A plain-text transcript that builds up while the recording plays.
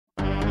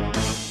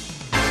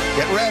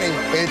Get ready.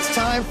 It's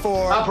time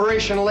for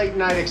Operation Late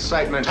Night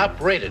Excitement.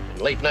 Top rated in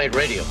late night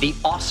radio. The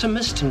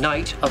awesomest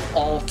night of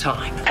all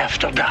time.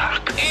 After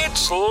dark.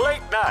 It's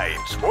Late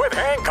Night with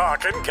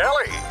Hancock and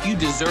Kelley. You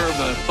deserve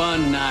a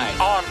fun night.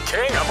 On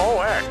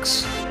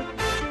KMOX.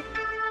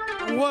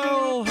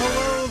 Well,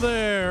 hello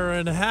there,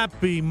 and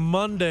happy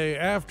Monday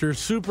after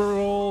Super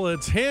Bowl.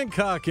 It's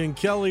Hancock and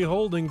Kelley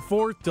holding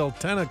forth till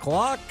 10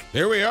 o'clock.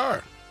 Here we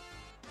are.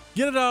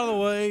 Get it out of the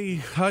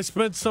way. I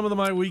spent some of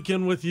my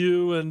weekend with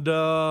you,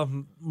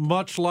 and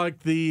much like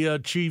the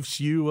Chiefs,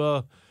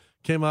 you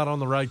came out on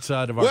the right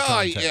side of our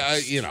contest.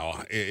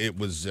 Well, it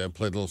was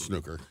played a little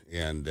snooker,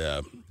 and,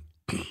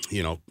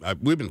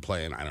 we've been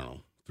playing,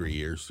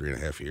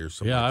 3.5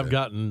 years. Yeah, like I've that.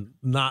 gotten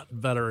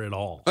not better at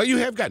all. Oh, you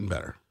have gotten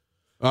better.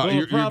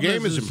 Your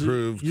game has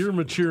improved. You're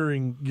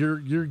maturing.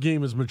 Your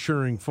game is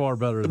maturing far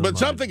better than mine. But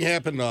something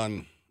happened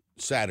on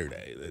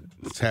Saturday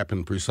that's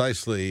happened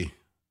precisely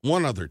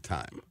one other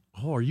time.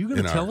 Oh, are you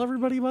going to tell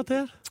everybody about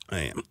that?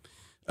 I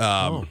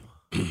am.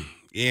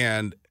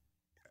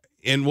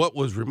 And what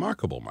was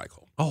remarkable,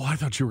 Michael? Oh, I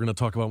thought you were going to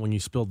talk about when you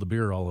spilled the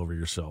beer all over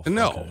yourself.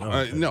 No,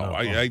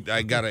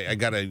 I got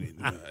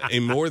a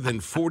more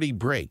than 40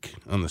 break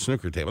on the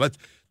snooker table. That's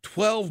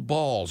 12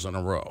 balls in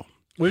a row.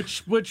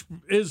 Which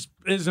is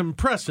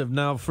impressive.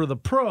 Now for the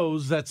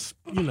pros, that's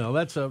a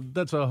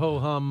ho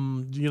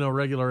hum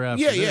regular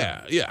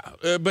afternoon. Yeah.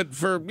 But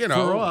for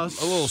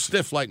us, a little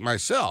stiff like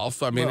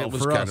myself, it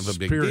was kind of a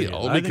big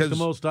deal. I think the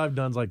most I've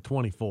done is like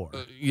 24.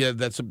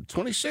 That's a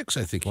 26.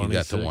 I think you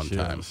got to one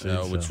time,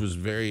 which was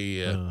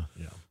very.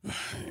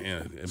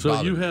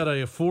 So you had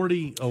a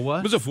 40. A what?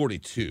 It was a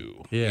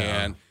 42.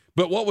 Yeah.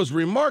 But what was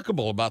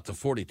remarkable about the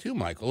 42,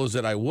 Michael, is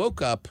that I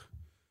woke up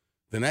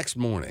the next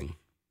morning.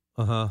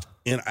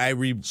 And I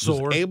was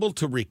able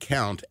to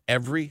recount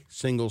every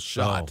single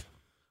shot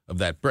of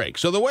that break.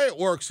 So the way it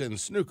works in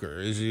snooker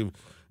is you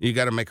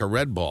got to make a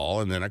red ball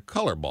and then a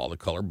color ball. The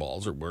color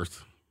balls are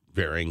worth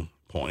varying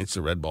points.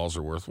 The red balls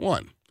are worth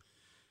 1.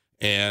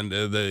 And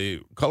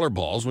the color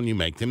balls, when you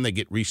make them, they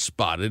get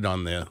respotted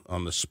on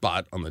the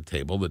spot on the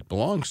table that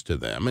belongs to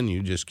them, and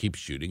you just keep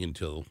shooting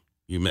until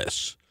you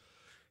miss.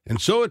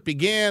 And so it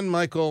began,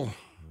 Michael.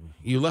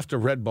 You left a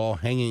red ball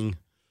hanging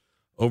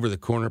over the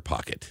corner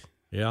pocket.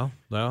 Yeah,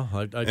 no,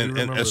 I do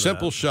remember a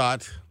simple that.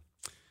 shot,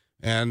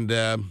 and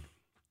I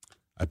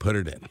put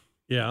it in.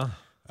 Yeah.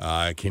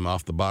 I came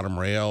off the bottom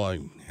rail. I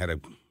had a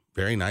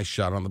very nice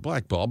shot on the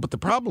black ball, but the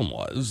problem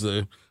was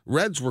the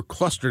reds were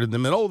clustered in the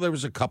middle. There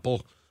was a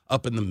couple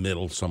up in the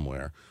middle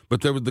somewhere,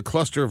 but there was the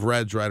cluster of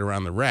reds right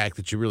around the rack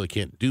that you really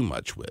can't do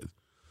much with.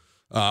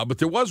 But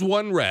there was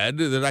one red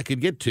that I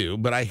could get to,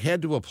 but I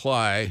had to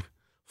apply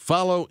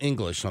follow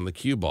English on the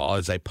cue ball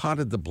as I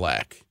potted the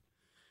black.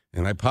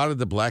 And I potted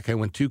the black. I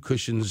went 2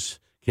 cushions,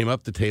 came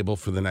up the table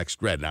for the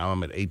next red. Now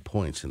I'm at 8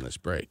 points in this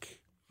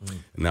break.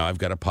 Now I've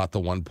got to pot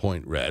the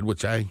 1-point red,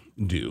 which I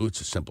do.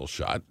 It's a simple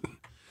shot.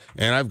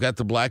 And I've got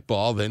the black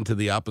ball then to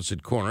the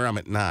opposite corner. I'm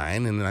at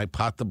 9, and then I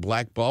pot the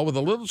black ball with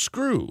a little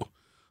screw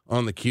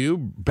on the cue,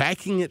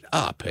 backing it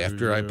up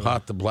after I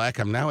pot the black.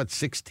 I'm now at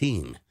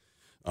 16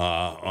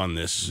 on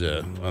this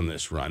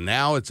run.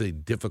 Now it's a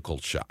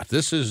difficult shot.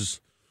 This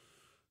is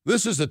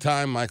the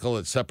time, Michael,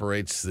 that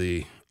separates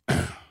the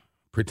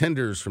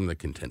pretenders from the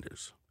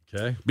contenders.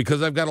 Okay.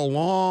 Because I've got a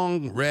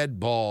long red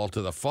ball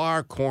to the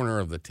far corner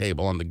of the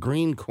table. On the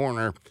green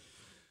corner,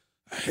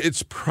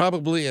 it's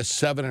probably a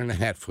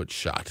 7.5-foot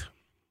shot.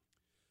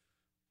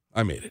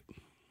 I made it.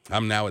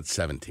 I'm now at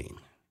 17.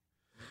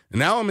 And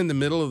now I'm in the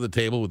middle of the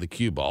table with the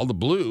cue ball. The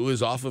blue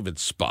is off of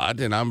its spot,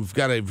 and I've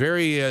got a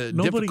very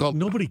difficult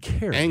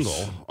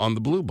angle on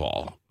the blue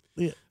ball,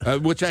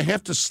 which I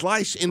have to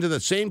slice into the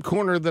same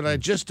corner that I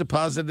just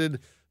deposited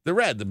the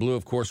red. The blue,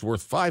 of course,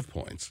 worth 5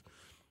 points.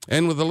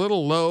 And with a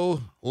little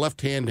low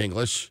left-hand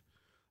English,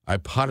 I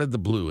potted the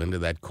blue into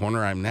that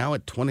corner. I'm now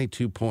at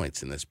 22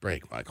 points in this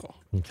break, Michael.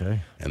 Okay.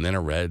 And then a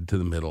red to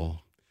the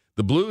middle.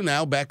 The blue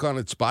now back on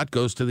its spot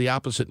goes to the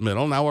opposite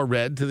middle. Now a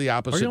red to the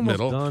opposite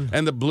middle. Done?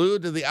 And the blue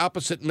to the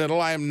opposite middle.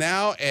 I am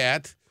now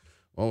at,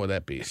 what would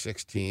that be,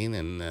 16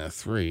 and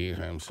 3.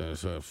 So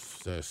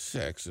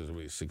 6. It would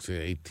be 16,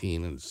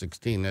 18 and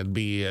 16. That'd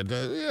be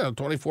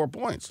 24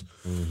 points.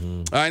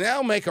 Mm-hmm. I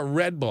now make a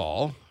red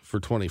ball for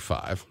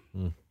 25.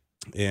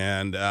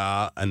 And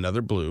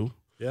another blue.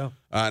 Yeah.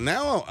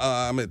 Now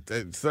I'm at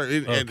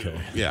 30. Okay.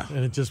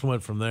 And it just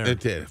went from there. It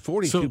did.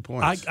 42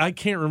 points. I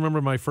can't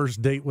remember my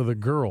first date with a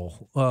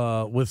girl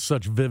with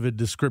such vivid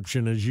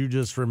description as you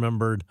just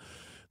remembered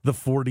the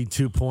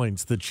 42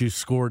 points that you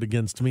scored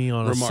against me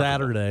on a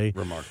Saturday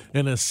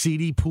in a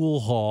seedy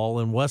pool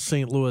hall in West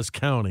St. Louis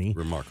County.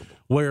 Remarkable.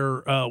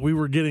 Where we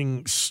were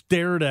getting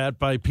stared at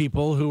by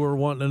people who were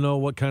wanting to know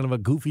what kind of a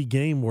goofy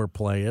game we're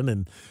playing.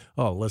 And,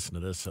 listen to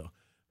this. So,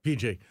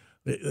 PJ,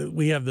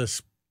 we have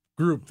this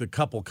group, the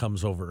couple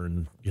comes over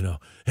and,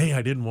 hey,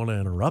 I didn't want to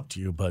interrupt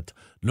you, but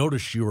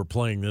noticed you were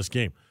playing this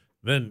game.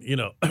 Then,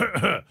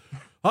 I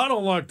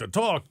don't like to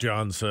talk,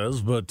 John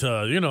says, but,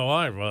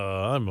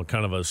 I'm a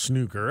kind of a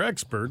snooker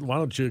expert. Why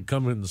don't you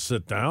come and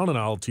sit down and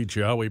I'll teach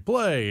you how we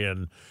play?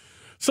 And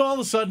So all of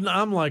a sudden,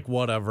 I'm like,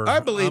 whatever. I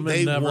believe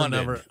they they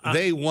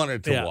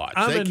wanted to watch.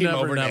 I'm they in came Never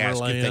over and Never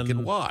asked if they Land.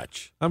 could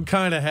watch. I'm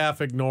kind of half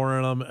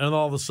ignoring them, and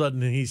all of a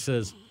sudden he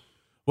says,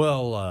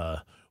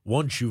 well,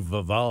 once you've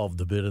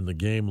evolved a bit in the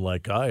game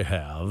like I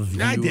have,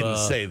 I didn't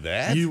say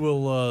that. You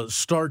will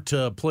start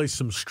to place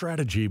some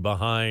strategy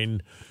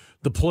behind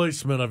the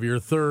placement of your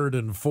third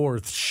and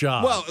fourth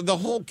shot. Well, the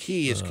whole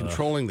key is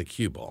controlling the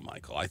cue ball,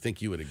 Michael. I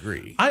think you would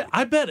agree.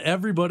 I bet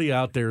everybody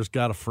out there has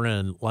got a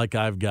friend like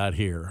I've got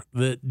here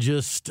that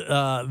just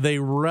they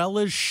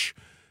relish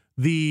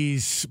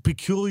these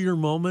peculiar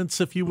moments,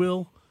 if you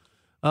will,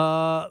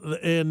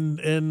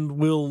 and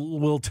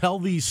will tell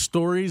these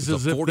stories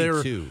as if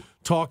they're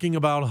talking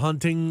about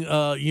hunting,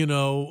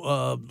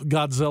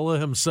 Godzilla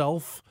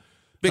himself.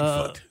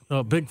 Bigfoot.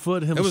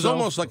 Bigfoot himself. It was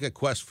almost like a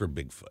quest for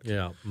Bigfoot.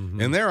 Yeah.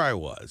 Mm-hmm. And there I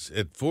was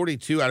at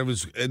 42. I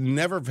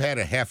never had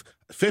a half.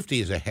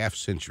 50 is a half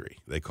century.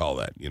 They call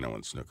that, in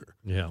snooker.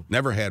 Yeah.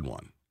 Never had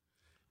one.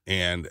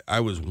 And I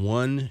was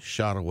one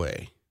shot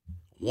away.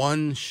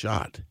 One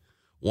shot.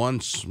 One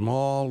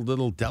small,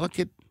 little,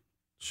 delicate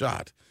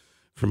shot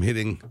from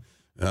hitting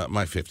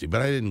my 50.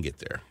 But I didn't get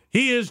there.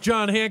 He is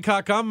John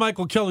Hancock. I'm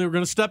Michael Kelley. We're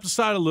going to step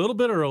aside a little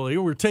bit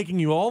earlier. We're taking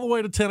you all the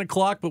way to 10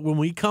 o'clock, but when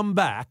we come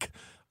back,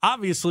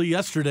 obviously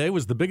yesterday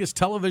was the biggest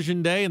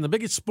television day and the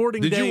biggest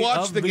sporting day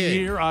of the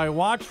year. I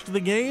watched the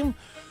game.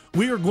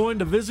 We are going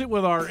to visit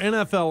with our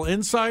NFL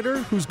insider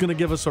who's going to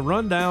give us a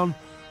rundown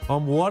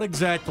on what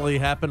exactly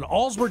happened.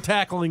 All we're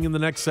tackling in the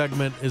next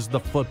segment is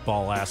the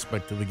football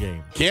aspect of the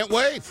game. Can't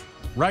wait.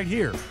 Right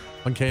here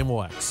on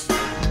KMOX.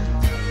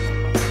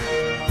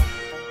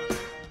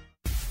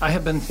 I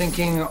have been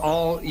thinking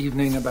all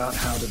evening about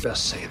how to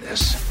best say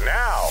this.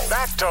 Now,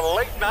 back to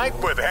Late Night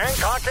with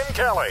Hancock and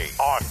Kelley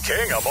on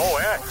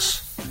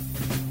KMOX.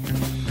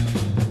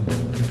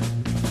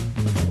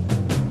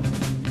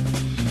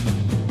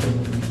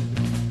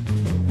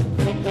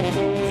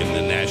 In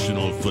the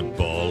National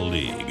Football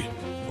League,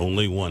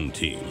 only one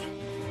team,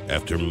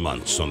 after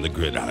months on the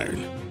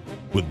gridiron,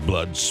 with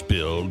blood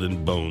spilled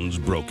and bones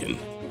broken,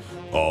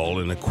 all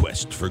in a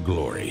quest for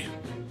glory,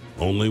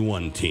 only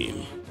one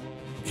team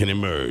can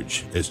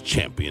emerge as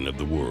champion of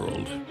the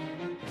world.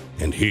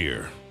 And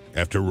here,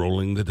 after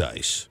rolling the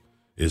dice,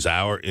 is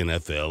our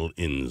NFL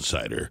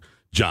insider,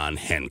 John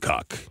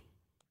Hancock.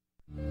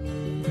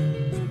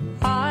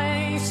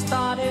 I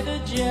started a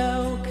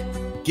joke.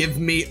 Give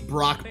me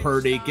Brock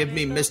Purdy. Give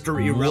me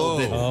Mr.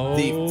 Irrelevant.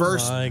 The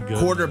first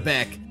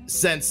quarterback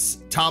since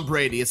Tom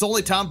Brady. It's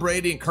only Tom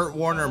Brady and Kurt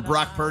Warner and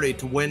Brock Purdy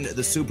to win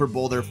the Super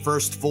Bowl, their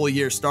first full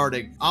year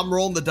starting. I'm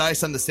rolling the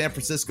dice on the San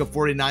Francisco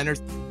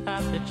 49ers.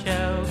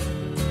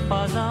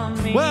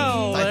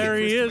 Well, there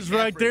he is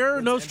right there,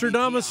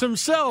 Nostradamus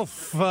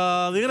himself, the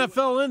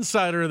NFL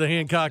insider of the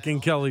Hancock and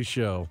Kelley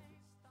Show.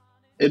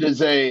 It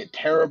is a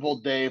terrible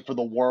day for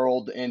the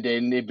world and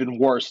an even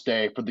worse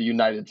day for the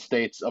United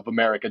States of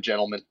America,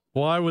 gentlemen.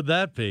 Why would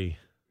that be?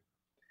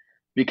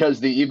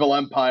 Because the evil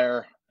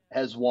empire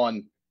has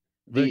won.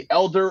 The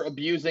elder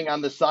abusing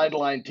on the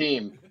sideline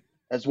team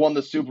has won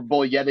the Super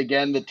Bowl yet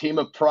again. The team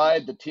of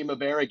pride, the team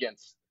of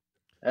arrogance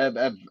have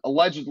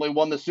allegedly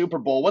won the Super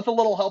Bowl with a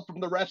little help from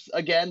the refs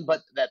again,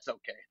 but that's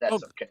okay.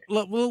 That's okay.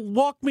 Well,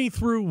 walk me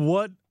through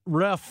what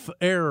ref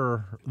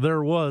error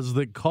there was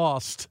that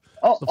cost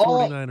the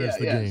 49ers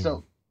the game.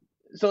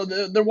 So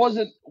there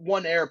wasn't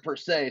one error per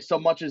se, so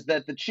much as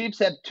that the Chiefs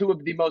had two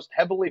of the most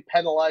heavily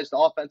penalized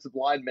offensive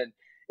linemen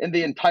in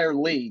the entire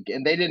league,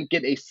 and they didn't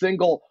get a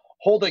single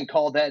holding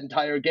call that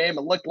entire game.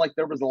 It looked like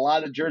there was a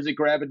lot of jersey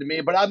grabbing to me,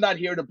 but I'm not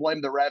here to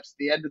blame the refs. At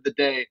the end of the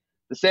day,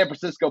 the San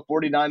Francisco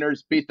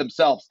 49ers beat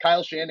themselves.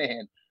 Kyle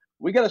Shanahan,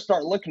 we got to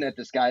start looking at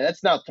this guy.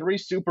 That's now 3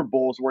 Super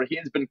Bowls where he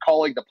has been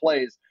calling the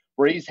plays,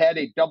 where he's had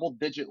a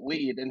double-digit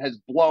lead and has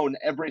blown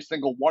every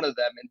single one of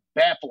them in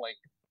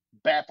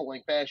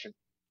baffling fashion.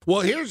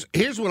 Well,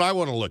 here's what I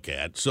want to look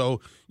at.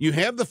 So you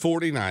have the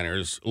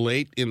 49ers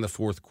late in the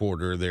fourth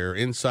quarter. They're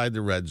inside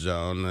the red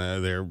zone.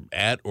 They're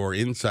at or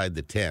inside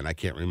the 10. I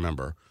can't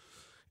remember.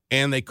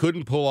 And they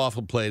couldn't pull off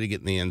a play to get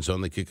in the end zone.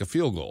 They kick a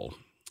field goal,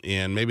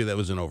 and maybe that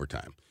was in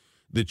overtime.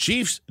 The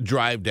Chiefs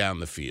drive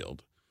down the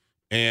field,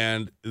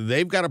 and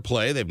they've got a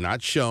play they've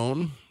not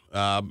shown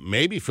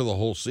maybe for the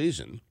whole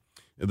season,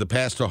 the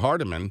pass to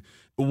Hardeman.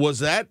 Was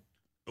that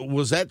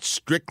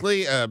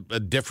strictly a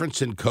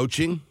difference in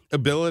coaching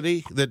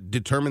ability that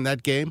determined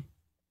that game?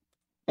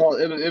 Well,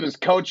 it was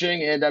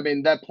coaching, and,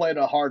 that play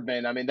to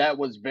Hardman, that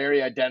was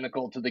very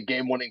identical to the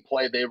game-winning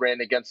play they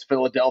ran against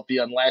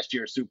Philadelphia in last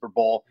year's Super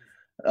Bowl.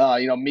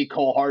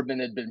 Mecole Hardman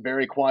had been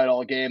very quiet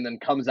all game, then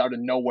comes out of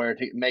nowhere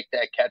to make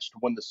that catch to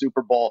win the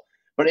Super Bowl.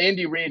 But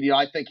Andy Reid,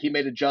 I think he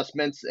made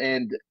adjustments,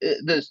 and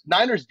the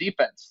Niners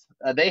defense,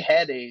 they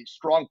had a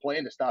strong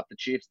plan to stop the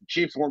Chiefs. The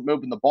Chiefs weren't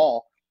moving the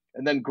ball.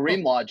 And then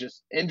Greenlaw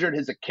just injured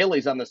his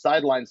Achilles on the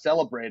sideline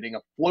celebrating, a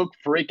fluke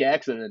freak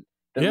accident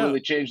that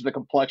really changed the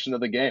complexion of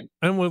the game.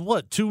 And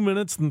with 2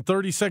 minutes and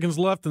 30 seconds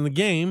left in the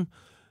game,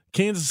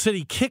 Kansas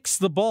City kicks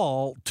the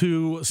ball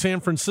to San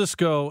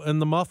Francisco,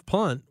 and the muff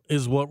punt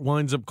is what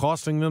winds up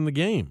costing them the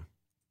game.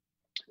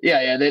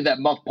 Yeah, they had that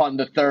muff punt in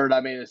the third. I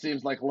mean, it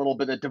seems like a little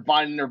bit of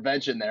divine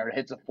intervention there. It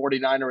hits a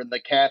 49er in the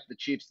calf. The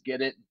Chiefs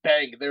get it.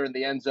 Bang, they're in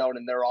the end zone,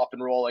 and they're off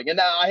and rolling. And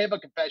now I have a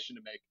confession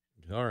to make.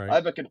 All right. I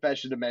have a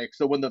confession to make.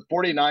 So when the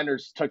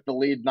 49ers took the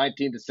lead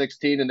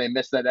 19-16 and they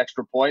missed that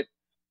extra point,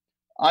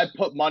 I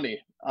put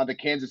money on the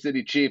Kansas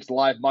City Chiefs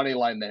live money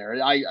line there.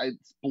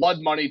 It's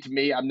blood money to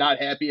me. I'm not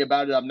happy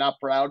about it. I'm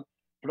not proud.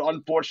 But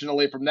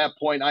unfortunately, from that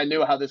point, I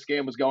knew how this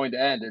game was going to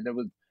end. And it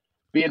was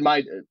being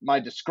my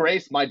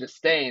disgrace, my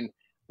disdain.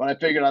 But I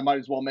figured I might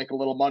as well make a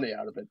little money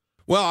out of it.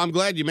 Well, I'm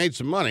glad you made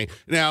some money.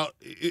 Now,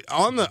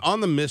 on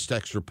the missed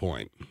extra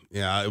point,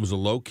 yeah, it was a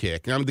low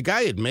kick. Now, the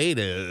guy had made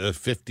a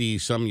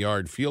 50-some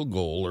yard field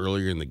goal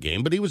earlier in the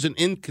game, but he was an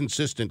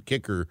inconsistent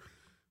kicker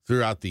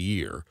throughout the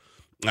year.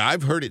 Now,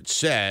 I've heard it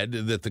said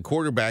that the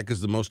quarterback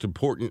is the most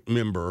important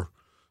member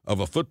of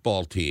a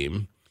football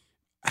team.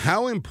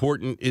 How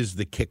important is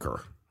the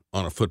kicker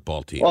on a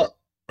football team? Well,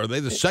 are they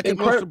the second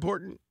most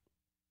important?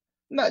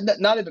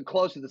 Not even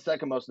close to the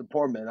second most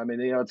important. I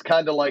mean, it's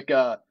kind of like,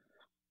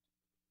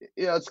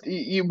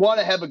 you want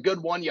to have a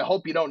good one. You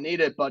hope you don't need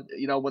it, but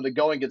when the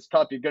going gets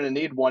tough, you're going to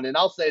need one. And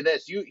I'll say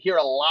this: you hear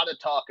a lot of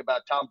talk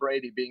about Tom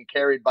Brady being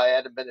carried by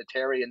Adam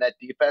Vinatieri and that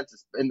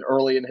defense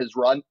early in his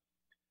run.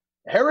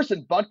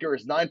 Harrison Butker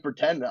is 9 for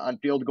 10 on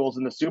field goals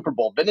in the Super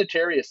Bowl.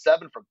 Vinatieri is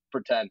 7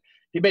 for 10.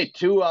 He made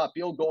 2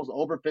 field goals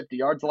over 50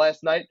 yards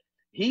last night.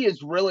 He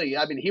really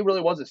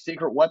was a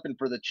secret weapon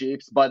for the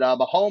Chiefs. But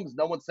Mahomes,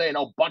 no one's saying,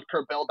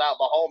 Butker bailed out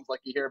Mahomes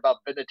like you hear about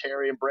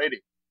Vinatieri and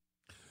Brady.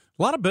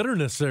 A lot of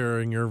bitterness there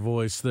in your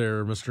voice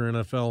there, Mr.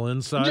 NFL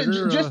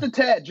Insider. Just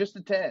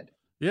a tad.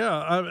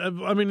 Yeah,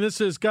 I mean, this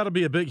has got to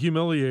be a bit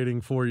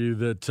humiliating for you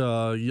that,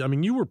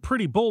 you were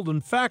pretty bold.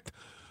 In fact,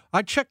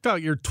 I checked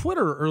out your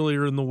Twitter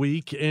earlier in the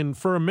week, and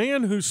for a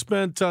man who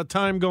spent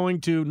time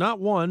going to not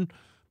one,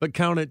 but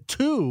count it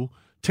 2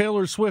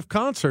 Taylor Swift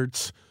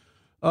concerts,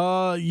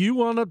 you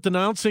wound up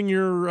denouncing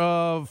your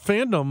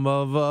fandom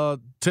of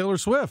Taylor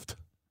Swift.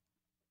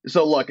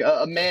 So, look,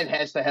 a man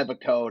has to have a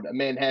code. And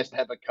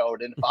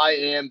if I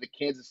am the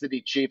Kansas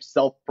City Chiefs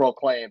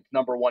self-proclaimed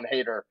number 1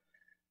 hater,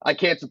 I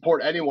can't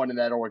support anyone in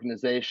that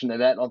organization, and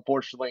that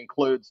unfortunately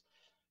includes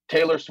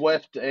Taylor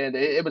Swift. And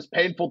it was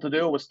painful to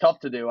do. It was tough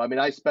to do. I mean,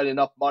 I spent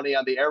enough money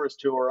on the Eras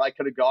Tour. I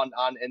could have gone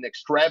on an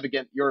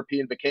extravagant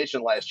European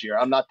vacation last year.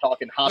 I'm not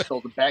talking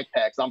hostels and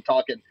backpacks. I'm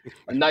talking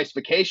a nice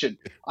vacation.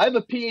 I have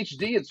a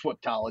PhD in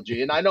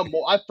Swiftology, and I know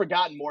more. I've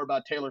forgotten more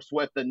about Taylor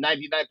Swift than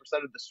 99%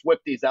 of the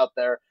Swifties out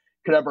there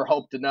could ever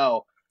hope to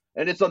know.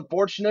 And it's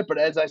unfortunate, but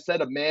as I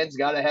said, a man's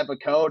got to have a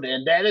code,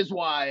 and that is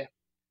why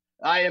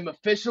I am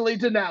officially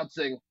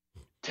denouncing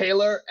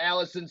Taylor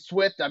Allison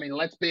Swift. I mean,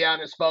 let's be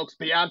honest, folks.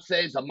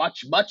 Beyonce is a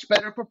much, much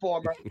better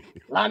performer.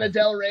 Lana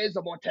Del Rey is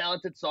a more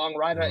talented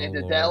songwriter, and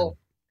Adele,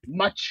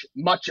 much,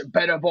 much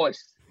better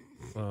voice.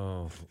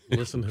 Oh,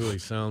 listen who he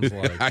sounds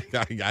like.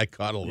 I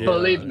caught a little.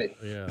 Believe me.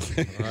 Yeah,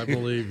 I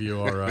believe you.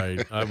 All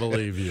right, I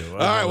believe you. All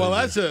right, well,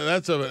 that's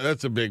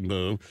a big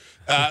move.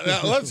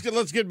 Now let's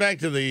get back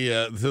to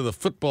the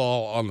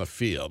football on the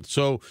field.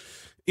 So,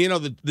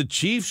 the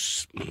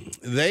Chiefs,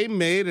 they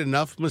made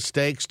enough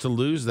mistakes to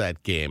lose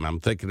that game. I'm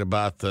thinking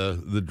about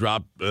the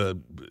drop, the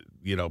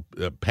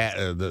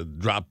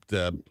dropped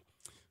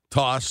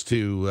toss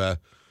to.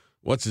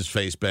 What's his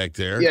face back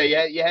there?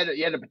 Yeah, you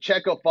had a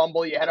Pacheco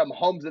fumble. You had a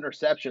Mahomes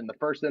interception, the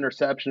first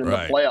interception in the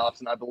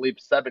playoffs in, I believe,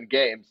 7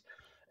 games.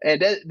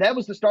 And that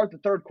was to start the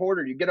third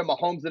quarter. You get a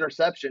Mahomes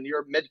interception.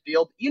 You're at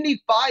midfield. You need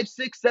 5,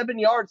 6, 7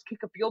 yards, kick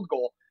a field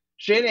goal.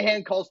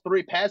 Shanahan calls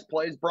 3 pass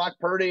plays. Brock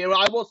Purdy, and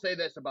I will say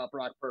this about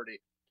Brock Purdy.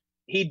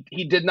 He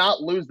did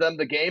not lose them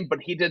the game, but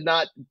he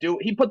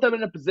put them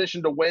in a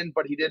position to win,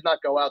 but he did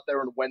not go out there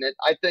and win it.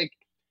 I think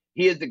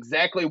he is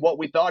exactly what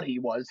we thought he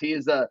was. He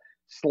is a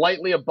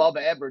slightly above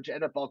average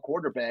NFL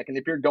quarterback. And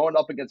if you're going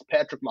up against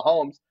Patrick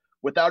Mahomes,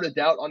 without a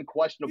doubt,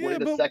 unquestionably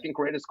the second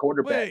greatest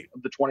quarterback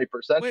of the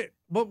 21st century.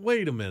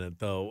 Wait a minute,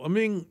 though. I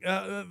mean,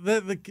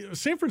 the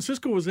San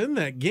Francisco was in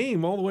that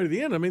game all the way to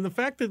the end. I mean, the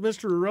fact that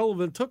Mr.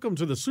 Irrelevant took him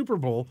to the Super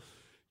Bowl,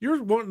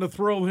 you're wanting to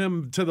throw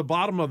him to the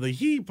bottom of the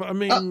heap. I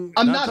mean, I'm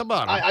not the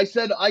bottom. I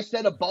said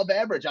above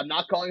average. I'm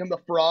not calling him a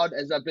fraud,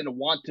 as I've been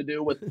wont to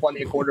do with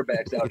plenty of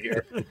quarterbacks out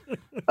here.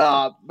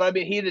 But I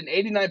mean, he had an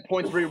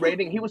 89.3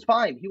 rating. He was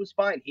fine.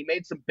 He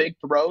made some big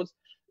throws.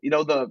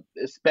 The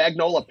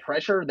Spagnuolo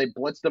pressure, they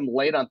blitzed him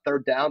late on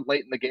third down,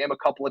 late in the game a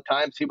couple of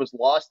times. He was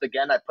lost.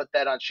 Again, I put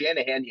that on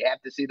Shanahan. You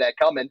have to see that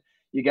coming.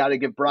 You got to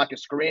give Brock a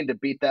screen to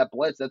beat that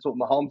blitz. That's what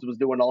Mahomes was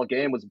doing all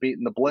game, was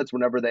beating the blitz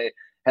whenever they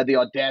had the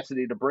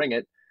audacity to bring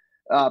it.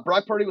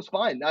 Brock Purdy was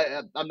fine.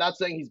 I'm not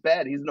saying he's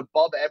bad. He's an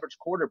above average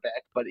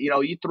quarterback, but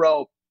you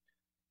throw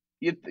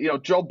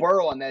Joe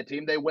Burrow on that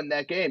team, they win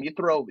that game. You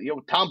throw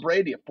Tom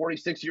Brady at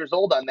 46 years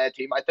old on that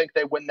team, I think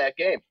they win that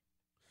game.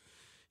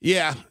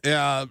 Yeah,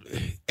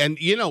 and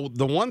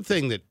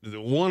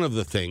one of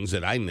the things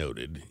that I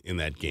noted in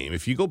that game,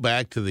 if you go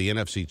back to the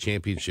NFC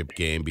Championship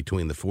game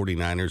between the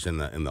 49ers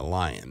and the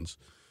Lions,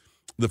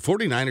 the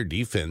 49er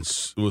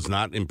defense was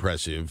not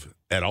impressive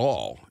at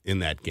all in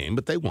that game,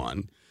 but they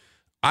won.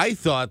 I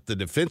thought the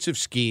defensive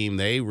scheme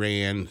they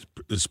ran,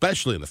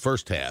 especially in the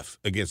first half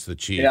against the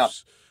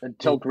Chiefs,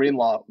 until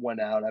Greenlaw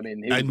went out. I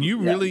mean, you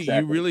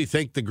really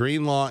think the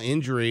Greenlaw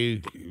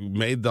injury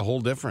made the whole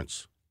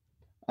difference?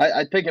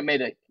 I think it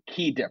made a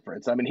key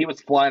difference. I mean, he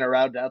was flying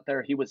around out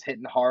there. He was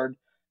hitting hard.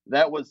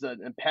 That was an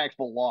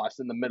impactful loss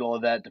in the middle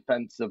of that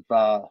defensive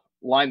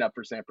lineup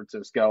for San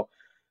Francisco.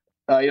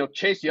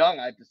 Chase Young,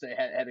 I have to say,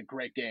 had a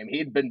great game.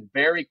 He'd been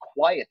very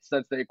quiet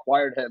since they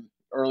acquired him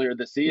earlier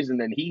this season,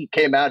 and he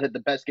came out, had the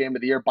best game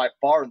of the year by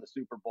far in the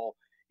Super Bowl.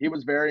 He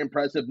was very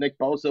impressive. Nick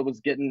Bosa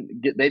was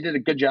they did a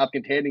good job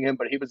containing him,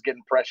 but he was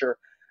getting pressure.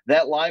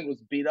 That line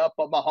was beat up,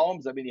 but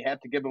Mahomes, I mean, you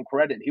have to give him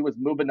credit. He was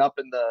moving up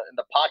in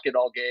the pocket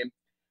all game.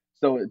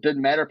 So it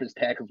didn't matter if his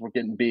tackles were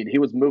getting beat. He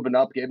was moving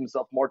up, gave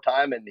himself more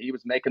time, and he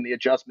was making the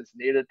adjustments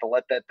needed to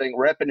let that thing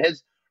rip. And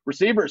his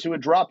receivers, who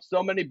had dropped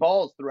so many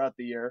balls throughout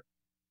the year,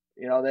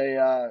 they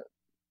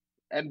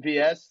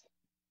MVS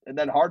and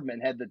then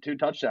Hardman had the 2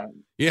 touchdowns.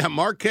 Yeah,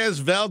 Marquez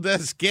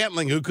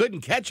Valdez-Scantling, who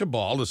couldn't catch a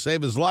ball to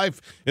save his life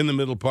in the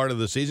middle part of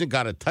the season,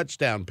 got a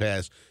touchdown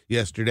pass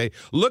yesterday.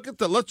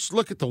 Let's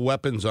look at the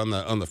weapons on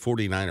the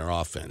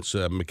 49er offense.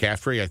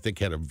 McCaffrey, I think,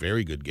 had a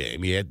very good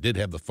game. He did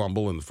have the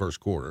fumble in the first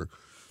quarter.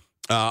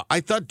 I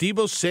thought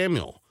Deebo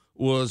Samuel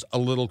was a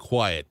little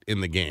quiet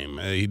in the game.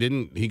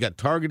 He got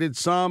targeted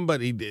some,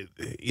 but he did.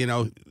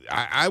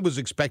 I was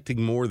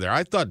expecting more there.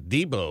 I thought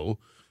Deebo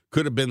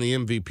could have been the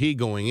MVP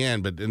going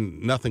in, but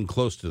nothing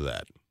close to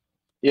that.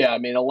 Yeah, I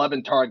mean,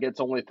 11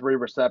 targets, only 3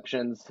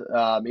 receptions.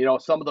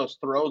 Some of those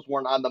throws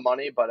weren't on the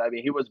money, but I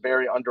mean, he was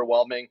very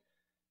underwhelming.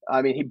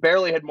 I mean, he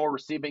barely had more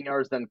receiving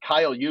yards than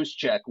Kyle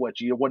Juszczyk,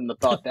 which you wouldn't have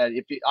thought that.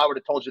 I would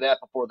have told you that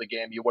before the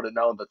game, you would have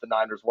known that the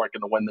Niners weren't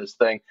going to win this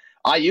thing.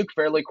 Ayuk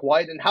fairly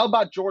quiet. And how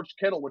about George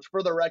Kittle, which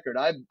for the record,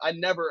 I've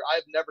never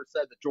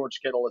said that George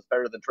Kittle is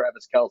better than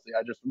Travis Kelce.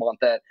 I just want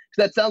that,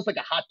 because that sounds like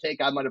a hot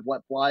take I might have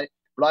let fly,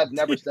 but I've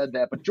never said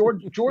that. But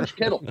George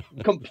Kittle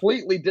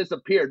completely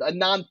disappeared, a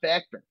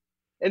non-factor.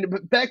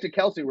 And back to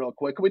Kelce real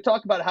quick. Can we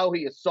talk about how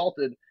he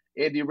assaulted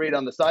Andy Reid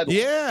on the sideline?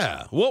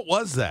 Yeah. What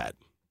was that?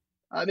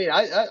 I mean,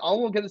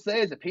 all I'm going to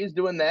say is if he's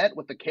doing that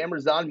with the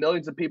cameras on,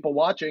 millions of people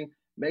watching,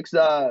 makes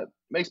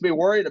me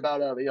worried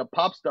about a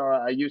pop star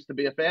I used to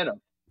be a fan of.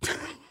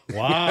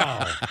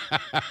 Wow.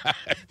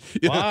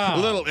 Wow.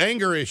 A little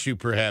anger issue,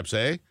 perhaps,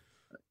 eh?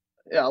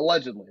 Yeah,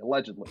 allegedly.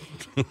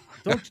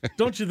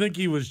 Don't you think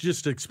he was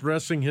just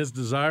expressing his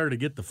desire to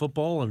get the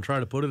football and try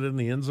to put it in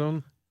the end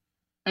zone?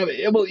 I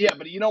mean,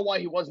 but you know why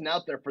he wasn't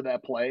out there for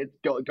that play?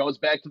 It goes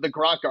back to the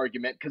Gronk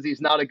argument, because he's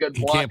not a good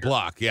blocker. He can't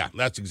block. Yeah,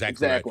 that's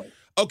exactly right.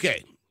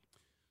 Okay,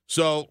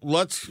 so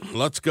let's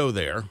go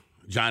there.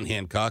 John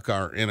Hancock,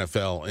 our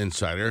NFL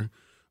insider.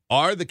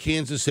 Are the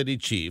Kansas City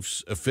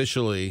Chiefs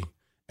officially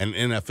an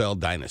NFL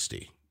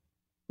dynasty?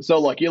 So,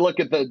 look, you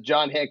look at the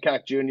John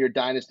Hancock Jr.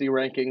 dynasty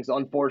rankings.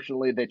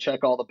 Unfortunately, they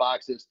check all the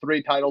boxes.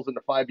 3 titles in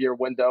a 5-year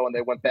window, and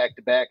they went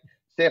back-to-back.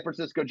 San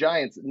Francisco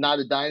Giants, not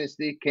a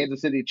dynasty.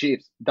 Kansas City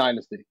Chiefs,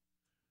 dynasty.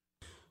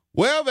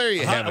 Well, there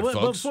you have it,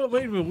 folks.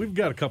 Wait a minute. We've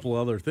got a couple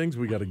other things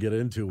we got to get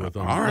into with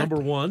them. All right. Number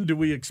one, do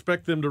we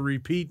expect them to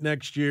repeat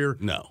next year?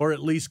 No. Or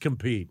at least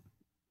compete?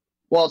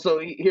 Well, so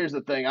here's the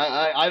thing.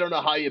 I don't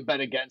know how you bet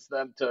against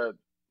them to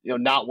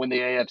not win the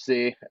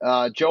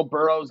AFC. Joe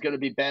Burrow is going to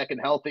be back and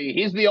healthy.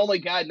 He's the only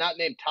guy not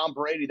named Tom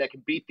Brady that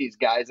can beat these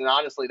guys. And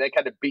honestly, they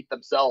kind of beat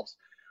themselves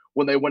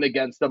when they went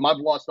against them. I've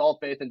lost all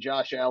faith in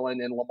Josh Allen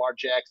and Lamar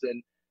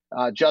Jackson,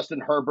 Justin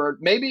Herbert.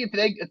 Maybe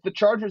if the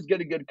Chargers get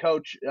a good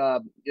coach,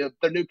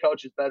 their new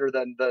coach is better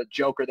than the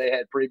joker they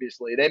had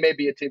previously. They may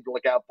be a team to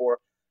look out for.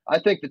 I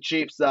think the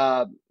Chiefs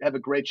have a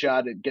great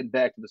shot at getting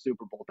back to the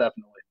Super Bowl,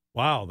 definitely.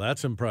 Wow,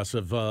 that's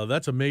impressive.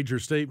 That's a major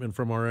statement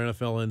from our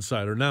NFL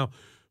insider. Now,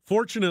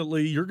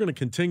 fortunately, you're going to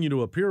continue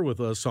to appear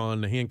with us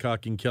on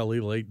Hancock and Kelley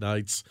late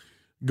nights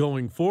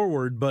going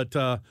forward. But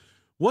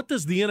what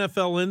does the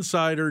NFL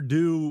insider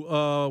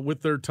do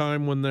with their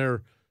time when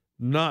they're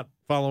not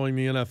following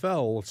the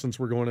NFL, since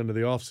we're going into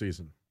the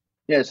offseason?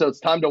 Yeah, so it's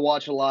time to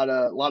watch a lot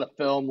of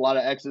film, a lot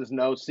of X's and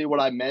O's, see what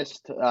I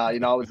missed. I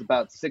was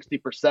about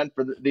 60%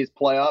 for these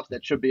playoffs.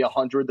 That should be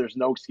 100. There's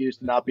no excuse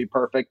to not be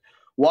perfect.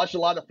 Watch a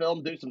lot of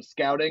film, do some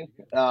scouting,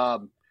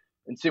 and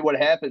see what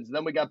happens. And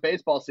then we got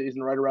baseball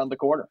season right around the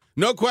corner.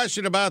 No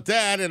question about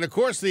that. And, of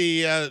course,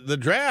 the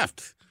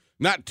draft,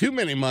 not too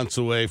many months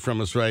away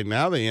from us right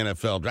now, the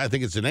NFL. I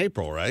think it's in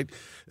April, right?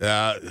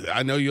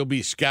 I know you'll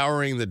be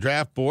scouring the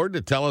draft board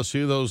to tell us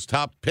who those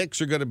top picks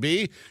are going to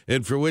be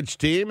and for which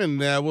team, and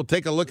we'll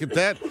take a look at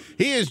that.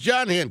 He is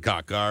John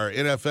Hancock, our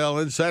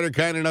NFL insider,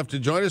 kind enough to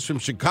join us from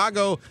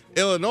Chicago,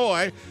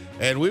 Illinois,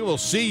 and we will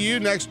see you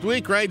next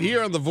week right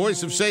here on the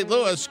Voice of St.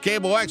 Louis,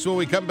 KMOX, when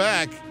we come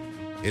back.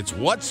 It's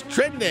What's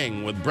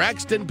Trending with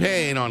Braxton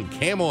Payne on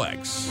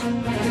KMOX.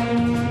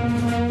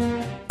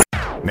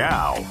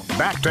 Now,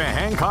 back to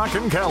Hancock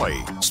and Kelley,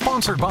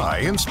 sponsored by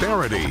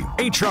Insperity,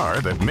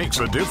 HR that makes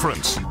a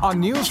difference,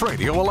 on News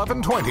Radio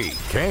 1120,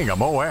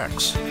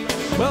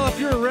 KMOX. Well, if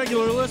you're a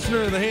regular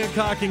listener to the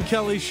Hancock and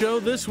Kelley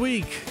show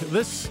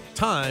this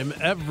time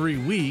every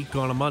week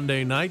on a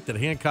Monday night that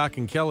Hancock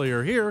and Kelley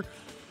are here,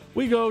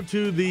 We go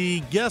to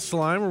the guest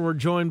line where we're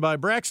joined by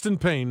Braxton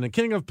Payne, the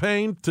king of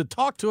Payne, to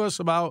talk to us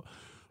about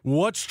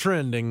what's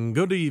trending.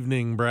 Good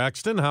evening,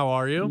 Braxton. How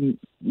are you?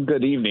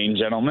 Good evening,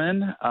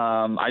 gentlemen.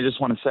 I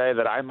just want to say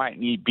that I might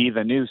be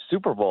the new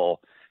Super Bowl,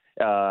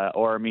 the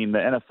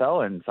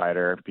NFL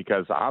insider,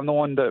 because I'm the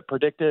one that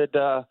predicted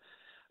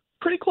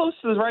pretty close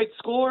to the right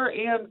score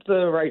and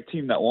the right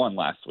team that won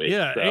last week.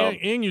 Yeah, so.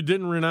 and you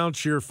didn't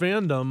renounce your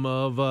fandom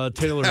of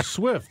Taylor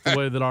Swift the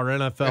way that our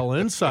NFL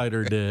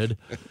insider did.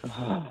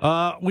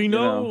 We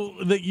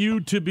know that you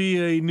to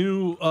be a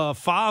new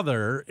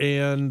father,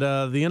 and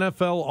the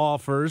NFL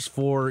offers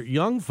for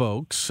young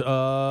folks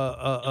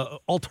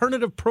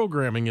alternative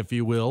programming, if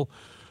you will.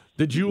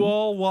 Did you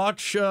all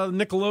watch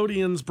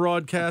Nickelodeon's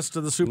broadcast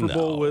of the Super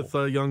Bowl with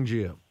young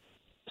Gia?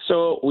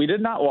 So we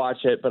did not watch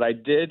it, but I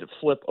did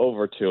flip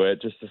over to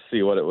it just to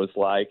see what it was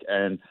like.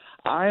 And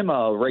I'm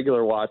a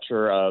regular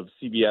watcher of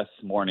CBS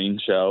Morning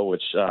Show,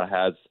 which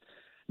has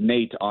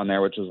Nate on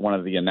there, which is one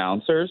of the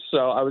announcers.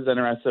 So I was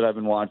interested. I've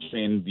been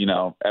watching,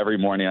 every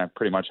morning. I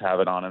pretty much have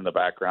it on in the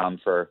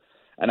background for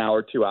an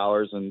hour, 2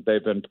 hours, and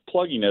they've been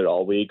plugging it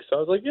all week. So I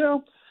was like,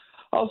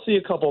 I'll see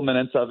a couple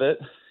minutes of it.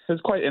 It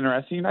was quite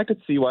interesting. I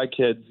could see why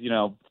kids,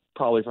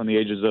 probably from the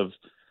ages of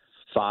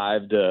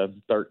 5 to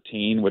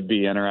 13 would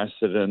be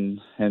interested in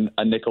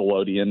a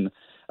Nickelodeon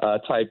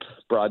type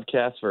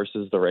broadcast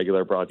versus the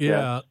regular broadcast.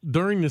 Yeah,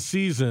 during the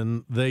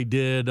season, they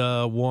did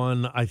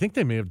one, I think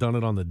they may have done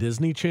it on the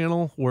Disney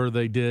Channel, where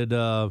they did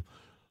the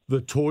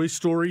Toy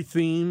Story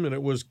theme, and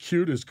it was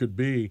cute as could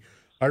be.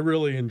 I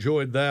really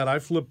enjoyed that. I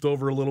flipped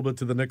over a little bit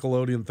to the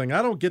Nickelodeon thing.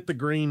 I don't get the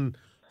green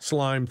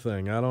slime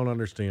thing. I don't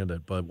understand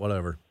it, but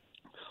whatever.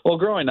 Well,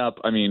 growing up,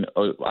 I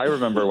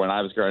remember when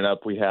I was growing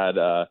up, we had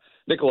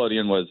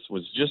Nickelodeon was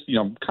just,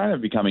 kind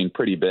of becoming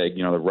pretty big.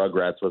 The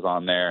Rugrats was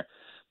on there,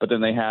 but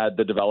then they had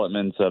the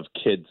developments of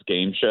kids'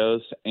 game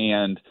shows,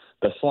 and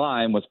the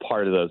slime was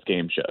part of those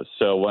game shows.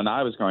 So when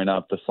I was growing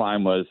up, the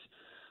slime was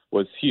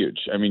huge.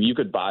 I mean, you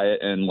could buy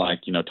it in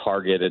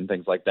Target and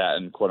things like that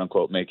and quote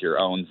unquote make your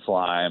own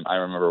slime. I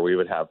remember we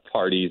would have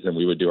parties and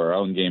we would do our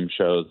own game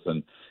shows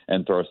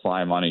and throw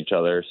slime on each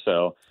other.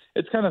 So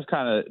it's kind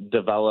of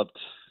developed,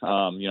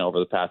 over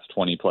the past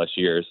 20 plus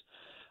years.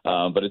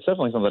 But it's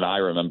definitely something I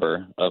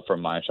remember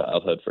from my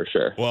childhood for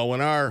sure. Well,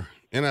 when our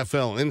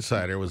NFL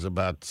insider was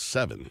about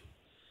 7,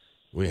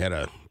 we had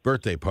a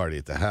birthday party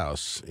at the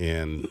house,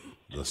 and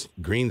the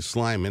green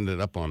slime ended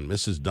up on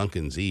Mrs.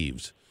 Duncan's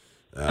eaves.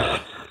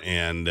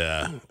 And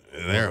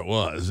there it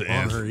was.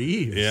 On her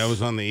eaves? Yeah, it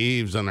was on the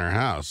eaves on her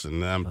house.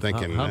 And I'm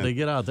thinking, how'd they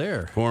get out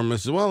there? Poor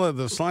Mrs. Well,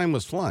 the slime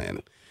was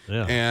flying.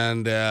 Yeah.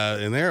 And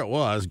there it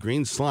was,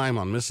 green slime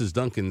on Mrs.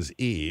 Duncan's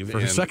eve. For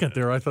a second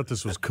there, I thought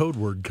this was code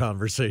word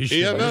conversation.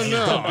 Yeah,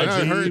 no.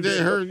 I heard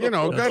her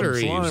gutter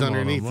eaves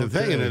underneath the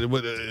thing, and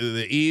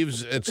the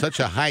eaves at such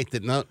a height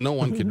that no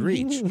one could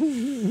reach.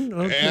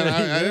 Okay, and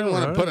I didn't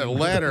want to put a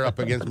ladder up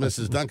against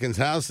Mrs. Duncan's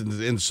house,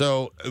 and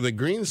so the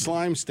green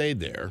slime stayed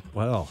there.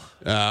 Well,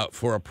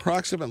 for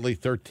approximately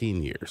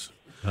 13 years.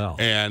 Well.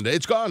 And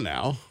it's gone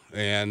now.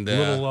 And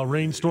little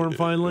rainstorm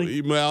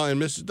finally. Well, and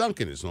Mrs.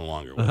 Duncan is no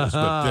longer with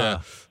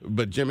us,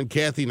 but Jim and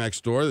Kathy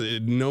next door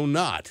know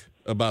not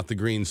about the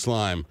green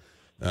slime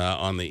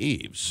on the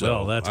eaves. So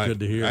well, that's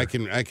good to hear. I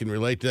can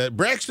relate to that.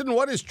 Braxton,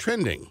 what is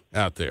trending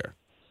out there?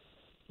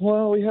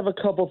 Well, we have a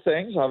couple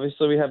things.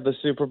 Obviously, we have the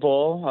Super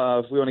Bowl.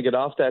 If we want to get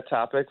off that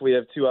topic, we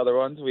have 2 other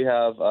ones. We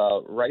have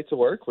Right to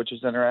Work, which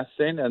is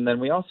interesting, and then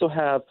we also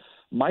have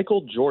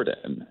Michael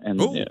Jordan in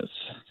the news.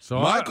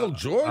 So Michael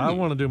Jordan. I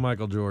want to do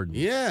Michael Jordan.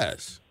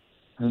 Yes.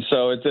 And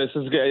so it's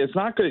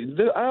not good.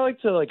 I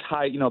like to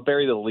hide,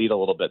 bury the lead a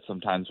little bit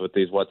sometimes with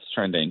these what's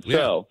trending. Yeah.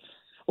 So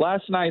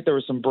last night there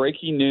was some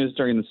breaking news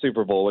during the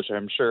Super Bowl, which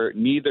I'm sure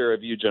neither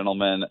of you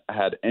gentlemen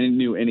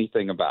knew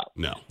anything about.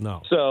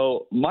 No.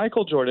 So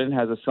Michael Jordan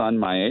has a son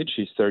my age.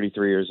 He's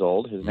 33 years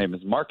old. His name is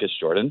Marcus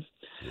Jordan.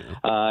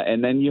 Yeah.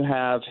 And then you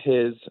have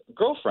his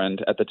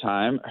girlfriend at the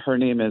time. Her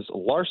name is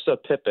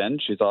Larsa Pippen.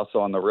 She's also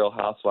on the Real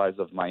Housewives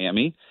of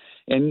Miami.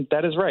 And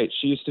that is right.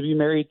 She used to be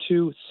married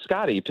to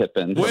Scottie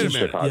Pippen from the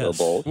Chicago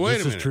Bulls. Wait a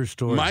minute. This is true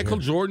story. Michael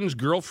Jordan's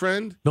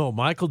girlfriend? No,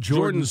 Michael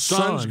Jordan's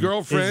son's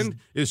girlfriend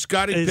is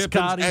Scottie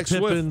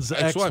Pippen's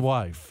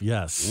ex-wife.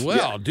 Yes.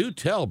 Well, do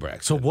tell,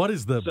 Braxton. So what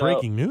is the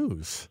breaking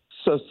news?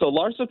 So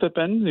Larsa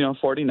Pippen,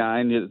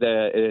 49,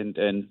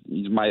 and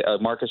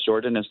Marcus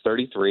Jordan is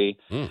 33.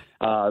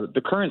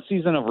 The current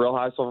season of Real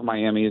Housewives of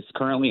Miami is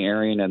currently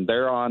airing, and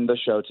they're on the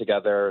show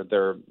together.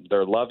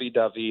 They're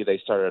lovey-dovey. They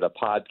started a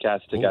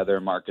podcast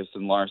together. Marcus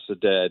and Larsa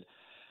did.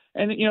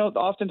 And,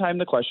 oftentimes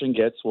the question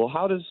gets, well,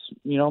 how does,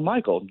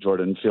 Michael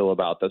Jordan feel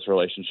about this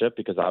relationship?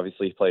 Because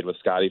obviously he played with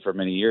Scottie for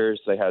many years.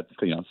 They had,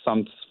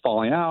 some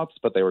falling outs,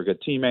 but they were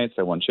good teammates.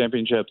 They won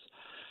championships.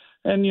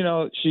 And,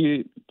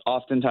 she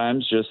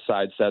oftentimes just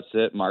sidesteps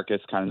it.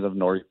 Marcus kind of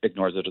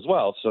ignores it as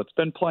well. So it's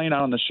been playing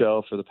out on the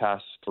show for the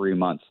past 3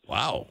 months.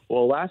 Wow.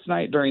 Well, last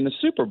night during the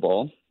Super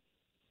Bowl,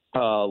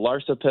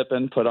 Larsa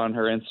Pippen put on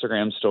her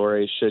Instagram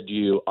story, should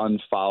you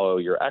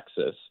unfollow your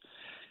exes?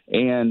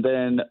 And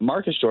then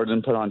Marcus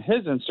Jordan put on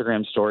his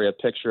Instagram story a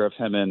picture of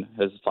him and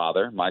his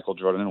father, Michael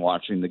Jordan,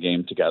 watching the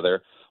game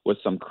together with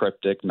some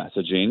cryptic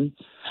messaging.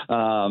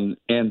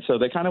 And so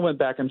they kind of went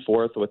back and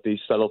forth with these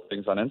subtle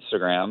things on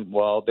Instagram.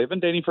 Well, they've been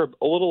dating for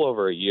a little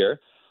over a year.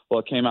 Well,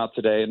 it came out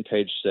today in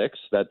Page 6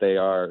 that they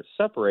are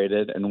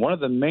separated. And one of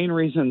the main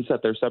reasons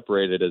that they're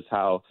separated is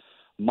how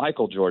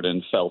Michael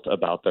Jordan felt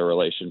about their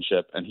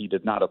relationship, and he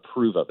did not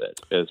approve of it,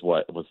 is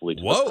what was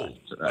leaked. Whoa!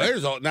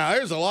 There's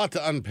a lot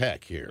to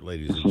unpack here,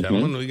 ladies and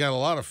gentlemen. We got a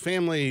lot of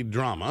family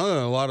drama,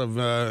 a lot of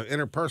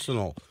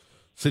interpersonal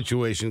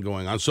situation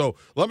going on. So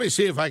let me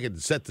see if I can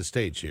set the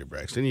stage here,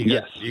 Braxton.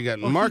 You got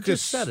Marcus.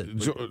 Just said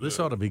it. This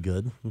ought to be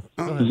good.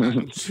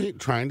 I'm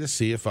trying to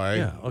see if I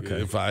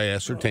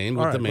ascertained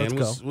what the man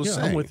was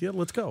saying. I'm with you.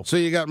 Let's go. So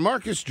you got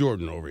Marcus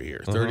Jordan over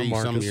here,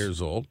 30-some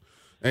years old.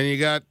 And you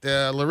got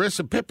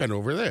Larsa Pippen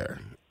over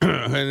there.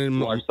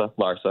 And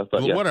Larsa.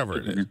 But whatever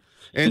it is.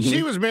 And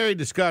she was married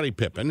to Scottie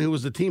Pippen, who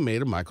was the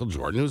teammate of Michael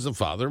Jordan, who was the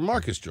father of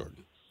Marcus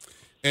Jordan.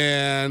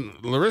 And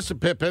Larsa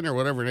Pippen, or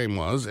whatever her name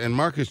was, and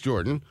Marcus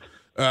Jordan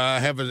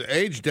have an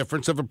age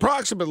difference of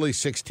approximately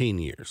 16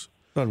 years.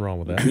 Nothing wrong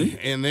with that.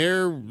 And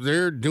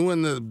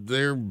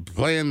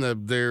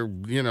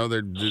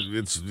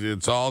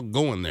it's all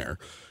going there.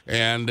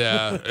 And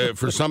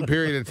for some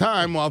period of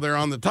time while they're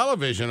on the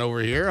television over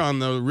here on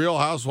the Real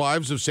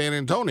Housewives of San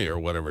Antonio or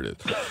whatever it is.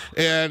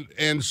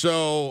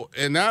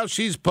 And now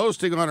she's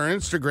posting on her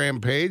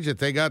Instagram page that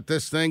they got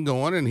this thing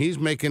going, and he's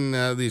making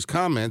these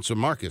comments, so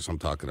Marcus I'm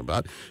talking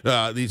about,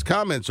 these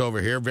comments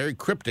over here, very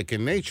cryptic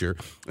in nature.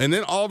 And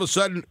then all of a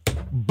sudden,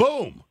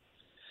 boom,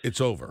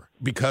 it's over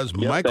because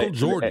Michael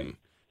Jordan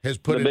has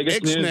put an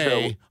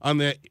ixnay on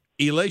the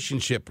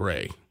relationship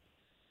ray.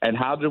 And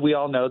how did we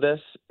all know this?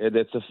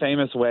 It's a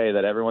famous way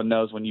that everyone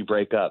knows when you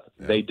break up.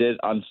 Yeah. They did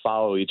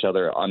unfollow each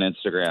other on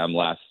Instagram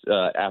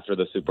after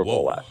the Super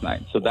Bowl last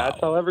night. So that's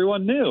how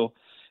everyone knew.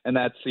 And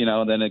that's,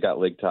 then it got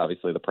leaked to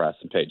obviously the press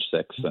and Page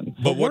 6.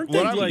 But weren't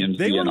they were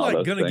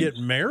going to get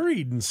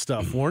married and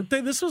stuff, weren't they?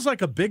 This was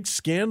like a big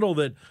scandal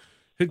that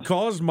had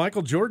caused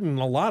Michael Jordan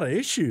a lot of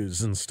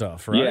issues and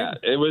stuff, right? Yeah,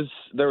 there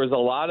was a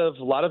lot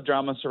of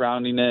drama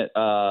surrounding it.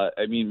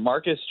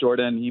 Marcus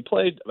Jordan, he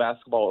played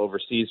basketball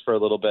overseas for a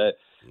little bit,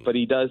 but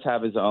he does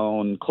have his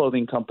own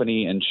clothing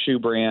company and shoe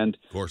brand.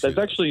 Of course, that's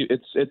actually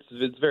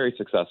it's very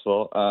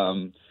successful.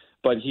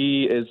 But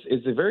he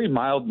is a very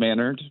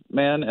mild-mannered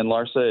man, and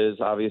Larsa is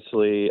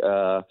obviously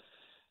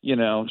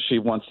she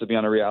wants to be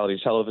on a reality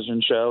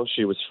television show.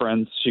 She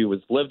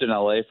lived in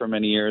LA for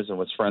many years and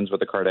was friends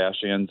with the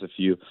Kardashians. If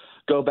you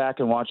go back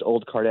and watch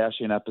old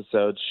Kardashian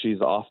episodes, she's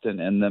often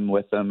in them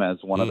with them as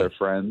one of their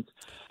friends.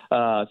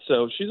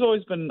 So she's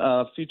always been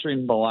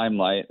featuring the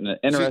limelight, and an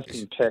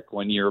interesting pick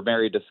when you're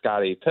married to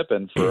Scottie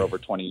Pippen for over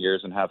 20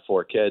 years and have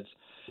 4 kids.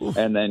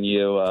 And then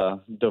you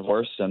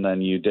divorce, and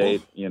then you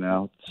date,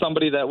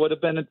 somebody that would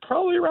have been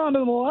probably around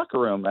in the locker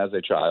room as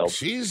a child.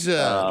 She's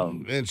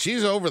and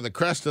she's over the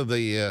crest of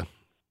the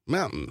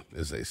mountain,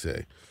 as they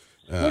say.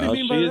 What do you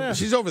mean by that?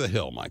 She's over the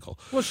hill, Michael.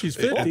 Well, she's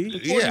 50.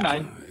 She's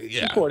 49.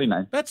 Yeah. She's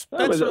 49. That's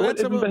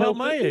about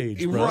my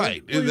age, bro.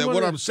 Right.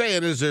 What I'm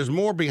saying is there's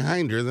more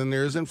behind her than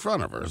there is in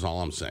front of her, is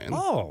all I'm saying.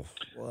 Oh,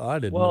 well, I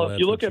didn't know Well, that. if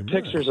you look at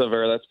pictures of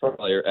her, that's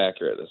probably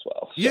accurate as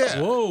well. So. Yeah.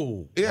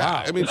 Whoa. Yeah.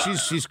 Wow. I mean,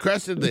 she's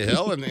crested the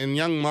hill, and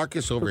young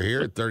Marcus over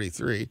here at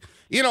 33.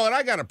 And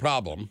I got a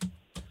problem.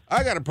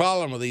 I got a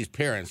problem with these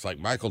parents like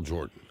Michael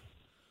Jordan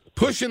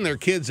pushing their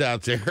kids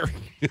out there.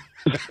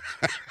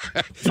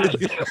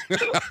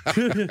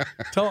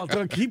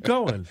 Keep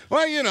going.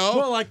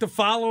 Well, like to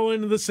follow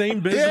into the same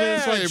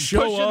business, like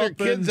show pushing up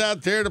their kids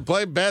out there to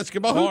play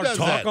basketball. Who does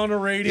talk that? on the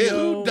radio. Yeah,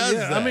 who does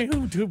that? I mean,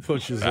 who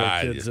pushes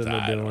their kids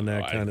into doing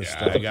that kind of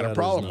stuff? I got a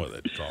problem with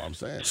it. That's all I'm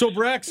saying. So,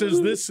 Brax,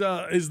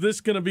 is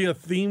this going to be a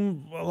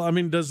theme? Well, I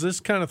mean, does this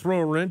kind of throw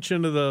a wrench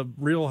into the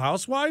Real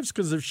Housewives?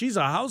 Because if she's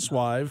a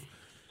housewife.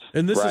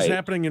 And this is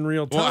happening in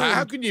real time. Well,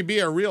 how can you be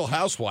a real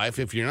housewife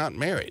if you're not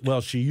married? Well,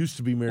 she used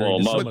to be married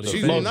to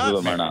somebody. Most of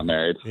them are not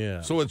married.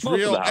 Yeah. So it's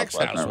real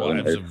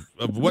ex-housewives.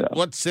 Of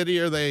what city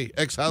are they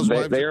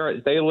ex-housewives?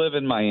 They live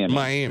in Miami.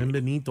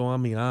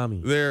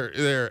 Miami.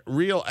 They're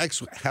real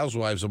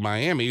ex-housewives of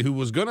Miami who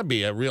was going to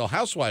be a real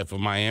housewife of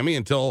Miami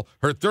until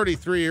her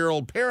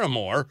 33-year-old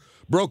paramour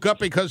broke up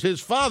because his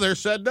father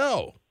said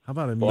no. How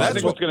about I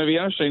think what's going to be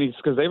interesting is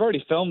because they've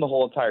already filmed the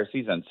whole entire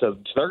season, so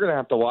they're going to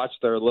have to watch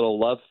their little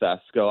love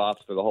fest go off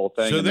for the whole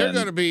thing. So they're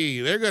going to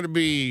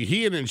be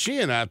he-ing and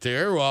she-ing out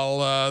there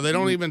while they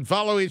don't even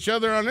follow each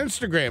other on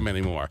Instagram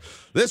anymore.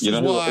 This is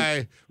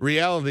why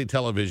reality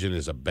television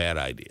is a bad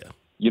idea.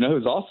 You know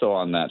who's also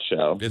on that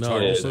show? It's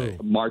hard to say.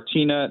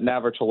 Martina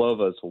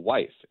Navratilova's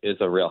wife is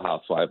a Real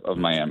Housewife of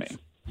Miami.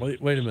 Wait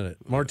a minute.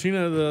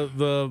 Martina,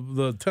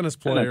 the tennis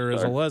player,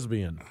 is a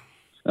lesbian.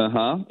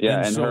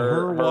 Yeah, and so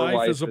her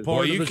wife is a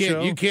part of the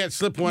show. You can't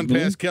slip one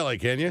past Kelly,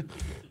 can you?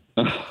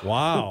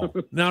 Wow.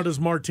 Now, does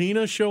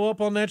Martina show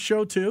up on that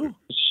show too?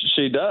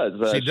 She does.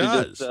 She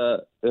does.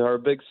 Her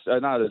big,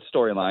 not a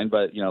storyline,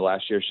 but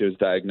last year she was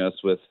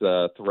diagnosed with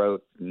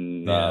throat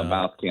and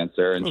mouth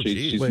cancer, and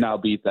she's now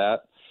beat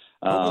that.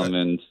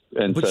 And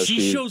but so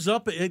she shows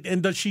up,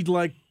 and does she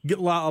like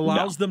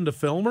allows them to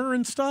film her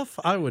and stuff?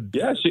 I would.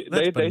 Yeah,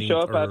 they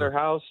show up at her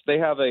house. They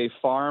have a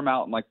farm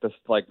out in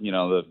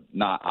the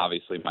not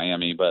obviously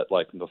Miami, but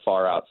like the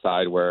far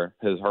outside where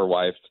her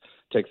wife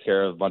takes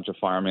care of a bunch of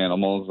farm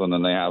animals, and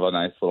then they have a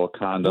nice little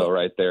condo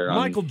right there.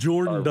 Michael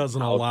Jordan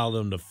doesn't allow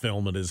them to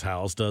film at his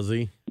house, does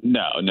he?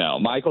 No.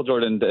 Michael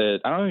Jordan did.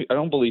 I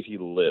don't believe he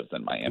lives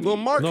in Miami. Well,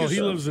 he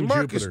lives in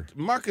Jupiter.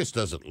 Marcus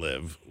doesn't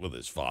live with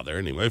his father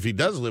anyway. If he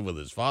does live with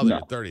his father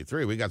at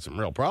 33, we got some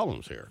real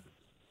problems here.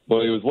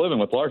 Well, he was living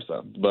with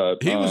Larsa,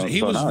 but he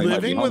was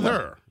living with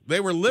her.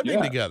 They were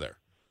living together.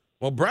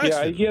 Well,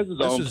 Braxton, he has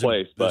his own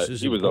place, but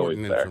he was always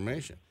there.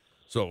 Information.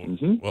 So,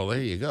 well,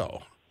 there you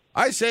go.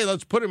 I say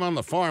let's put him on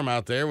the farm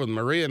out there with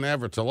Maria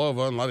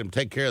Navratilova and let him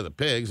take care of the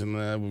pigs, and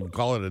we'll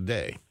call it a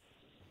day.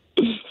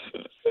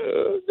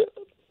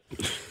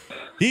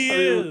 He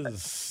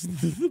is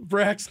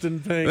Braxton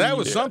Payne. That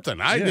was something.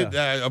 I did.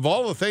 Of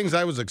all the things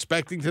I was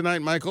expecting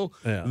tonight, Michael,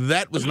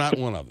 that was not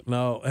one of them.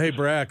 No. Hey,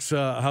 Brax,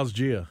 how's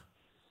Gia?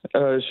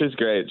 She's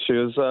great. She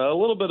was a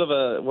little bit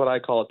of what I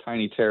call a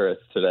tiny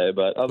terrorist today,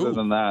 but other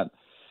than that,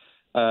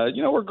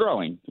 we're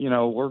growing.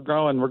 We're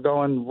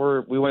growing.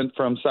 We went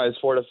from size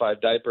 4 to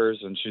 5 diapers,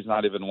 and she's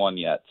not even 1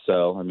 yet.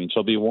 So, I mean,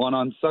 she'll be 1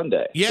 on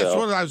Sunday. Yes, that's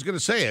what I was going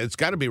to say. It's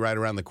got to be right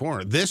around the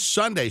corner. This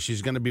Sunday,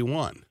 she's going to be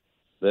 1.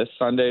 This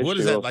Sunday. What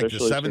is that, like the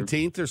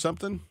 17th or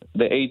something?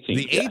 The 18th.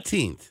 The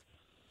 18th.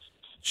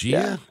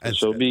 Gia? Yeah.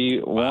 She'll be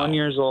 1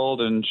 year old,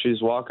 and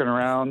she's walking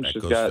around.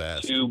 She's got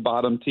fast. 2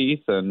 bottom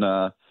teeth, and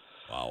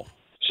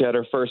she had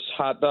her first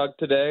hot dog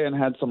today and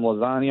had some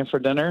lasagna for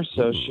dinner,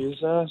 so she's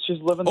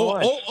living the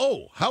life.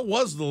 How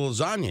was the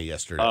lasagna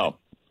yesterday?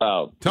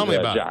 Tell me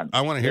about it.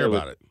 I want to hear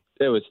about it.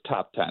 It was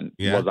top 10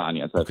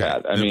 lasagnas I've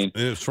had. I mean,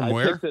 it's from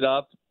where?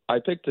 I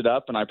picked it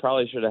up, and I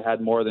probably should have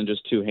had more than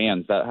just 2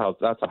 hands. That's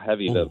how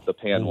heavy the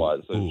pan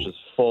was. It was just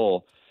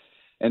full.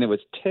 And it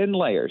was 10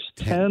 layers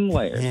in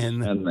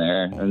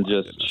there, and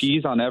just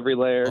cheese on every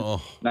layer,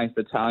 nice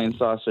Italian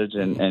sausage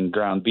and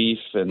ground beef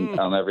and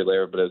on every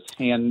layer. But it was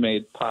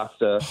handmade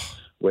pasta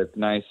with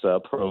nice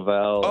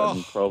Provel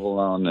and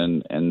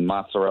provolone and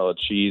mozzarella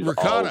cheese.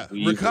 Ricotta.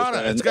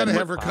 It's got to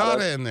have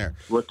ricotta in there.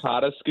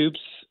 Ricotta scoops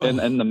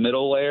in the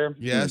middle layer.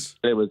 Yes.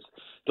 It was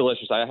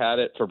delicious. I had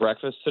it for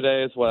breakfast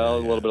today as well, a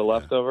little bit of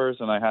leftovers,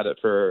 and I had it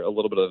for a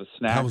little bit of a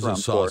snack. How was the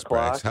sauce,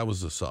 Brax? How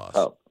was the sauce?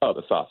 Oh,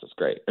 the sauce is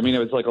great. I mean, it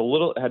was like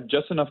it had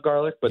just enough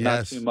garlic, but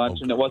not too much,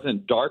 and it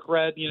wasn't dark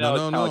red, it's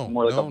kind of like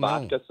more like a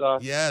vodka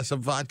sauce. Yes, a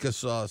vodka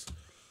sauce.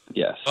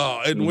 Yes.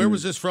 Oh, and where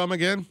was this from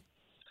again?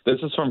 This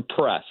is from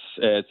Press.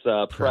 It's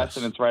Press,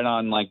 and it's right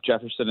on like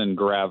Jefferson and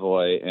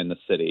Gravois in the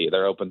city.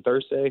 They're open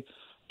Thursday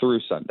through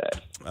Sunday.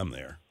 I'm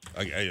there.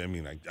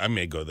 I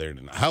may go there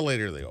tonight. How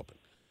late are they open?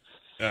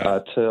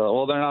 They're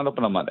not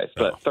open on Mondays,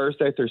 but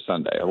Thursday through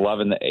Sunday,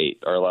 11 to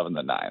 8 or 11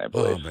 to 9, I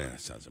believe. Oh, man, that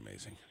sounds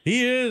amazing.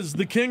 He is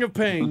the king of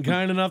Payne,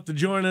 kind enough to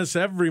join us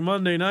every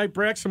Monday night.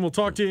 Braxton, we'll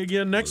talk to you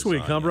again next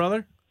week, huh,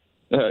 brother?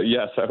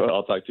 Yes, I will.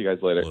 I'll talk to you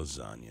guys later.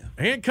 Lasagna.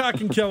 Hancock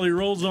and Kelley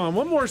rolls on.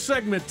 One more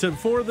segment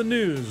for the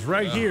news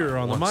right here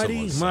on the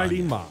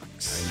Mighty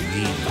Mox.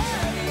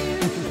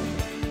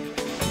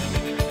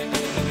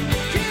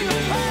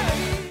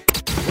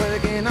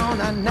 Working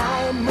on a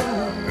night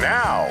move.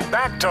 Now,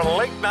 back to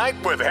Late Night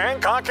with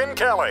Hancock and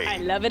Kelley. I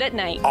love it at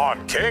night.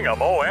 On King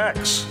of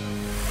OX.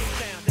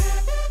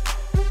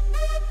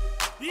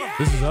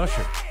 This is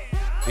Usher.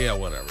 Yeah,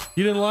 whatever.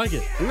 You didn't like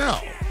it? No.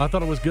 I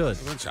thought it was good.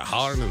 A bunch of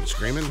hollering and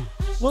screaming.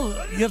 Well,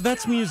 yeah,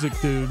 that's music,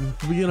 dude.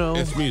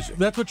 It's music.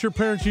 That's what your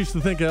parents used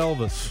to think of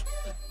Elvis.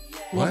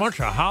 Well, a bunch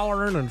of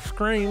hollering and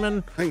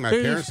screaming. I think my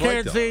parents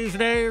liked kids these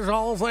days,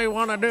 all they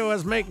want to do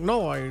is make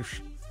noise.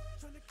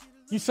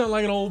 You sound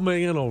like an old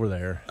man over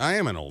there. I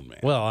am an old man.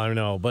 Well, I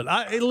know, but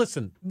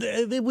listen,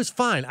 it was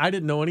fine. I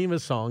didn't know any of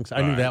his songs.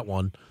 I knew that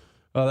one.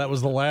 That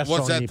was the last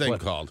What's song that thing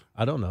called?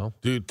 I don't know.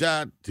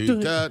 Do-da.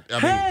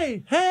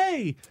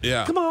 Hey!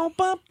 Yeah. Come on.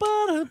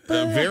 A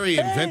very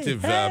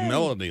inventive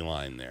melody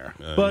line there.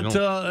 But you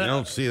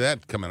don't see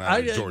that coming out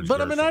of George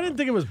But Gershwin. I didn't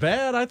think it was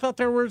bad. I thought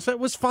it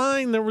was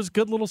fine. There was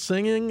good little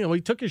singing.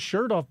 He took his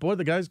shirt off. Boy,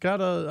 the guy's got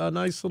a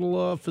nice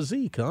little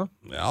physique, huh?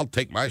 Yeah, I'll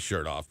take my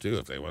shirt off, too,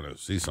 if they want to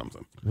see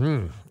something.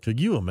 Could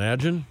you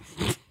imagine?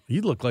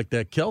 You look like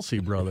that Kelsey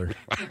brother.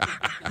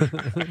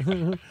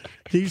 Can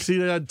you see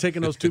that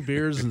taking those 2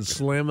 beers and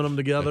slamming them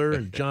together?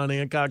 And John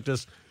Hancock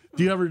just.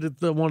 Do you ever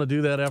want to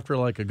do that after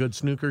like a good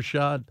snooker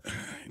shot?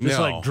 Just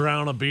like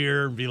drown a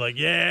beer and be like,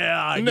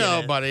 yeah.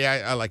 No, buddy.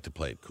 I like to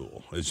play it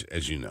cool,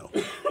 as you know.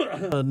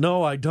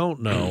 No, I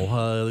don't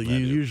know. You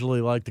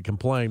usually like to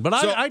complain, but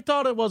I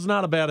thought it was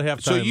not a bad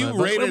halftime. So you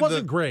rated it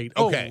wasn't great.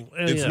 Okay,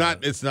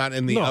 it's not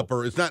in the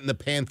upper. It's not in the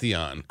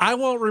pantheon. I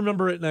won't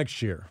remember it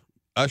next year.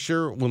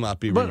 Usher will not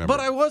be remembered. But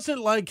I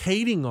wasn't like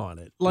hating on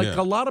it. Like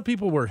a lot of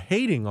people were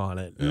hating on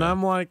it. And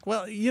I'm like,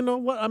 well, you know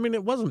what? I mean,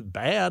 it wasn't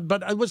bad,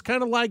 but it was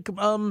kind of like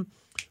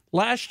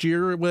last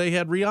year when they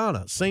had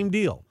Rihanna. Same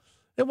deal.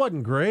 It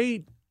wasn't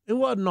great. It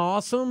wasn't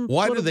awesome.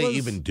 Why do they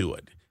even do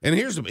it? And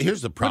here's the problem.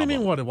 What do you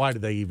mean? Why do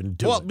they even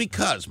do it? Well,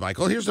 because,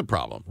 Michael, here's the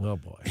problem. Oh,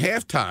 boy.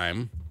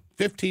 Halftime,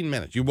 15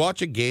 minutes. You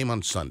watch a game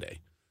on Sunday.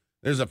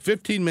 There's a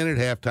 15-minute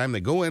halftime. They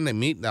go in, they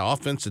meet the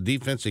offense, the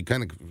defense, they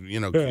kind of,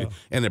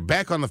 and they're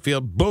back on the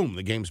field. Boom,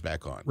 the game's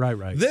back on.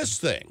 Right. This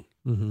thing,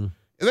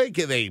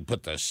 they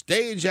put the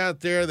stage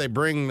out there. They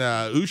bring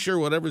Usher,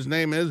 whatever his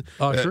name is,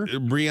 Usher,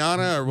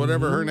 Brianna or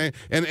whatever her name,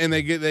 and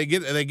they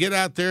get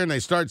out there and they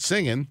start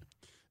singing.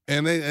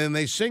 And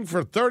they sing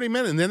for 30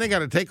 minutes, and then they got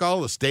to take all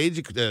the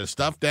stage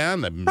stuff down.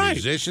 The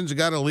musicians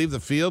got to leave the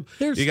field.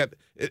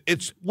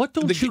 What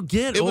don't you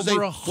get? It was a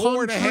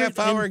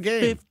 4.5-hour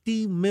game.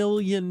 50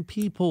 million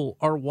people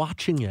are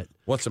watching it.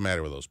 What's the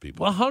matter with those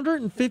people?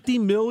 150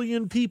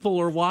 million people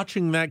are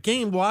watching that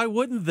game. Why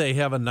wouldn't they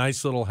have a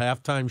nice little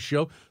halftime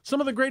show? Some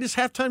of the greatest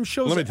halftime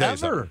shows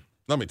ever.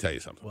 Let me tell you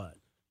something. What?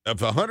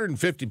 If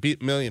 150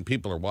 million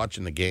people are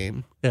watching the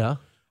game, yeah,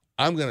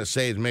 I'm going to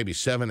say it's maybe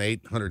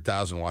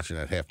 700,000-800,000 watching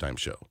that halftime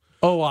show.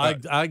 Oh,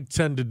 I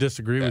tend to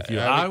disagree with you.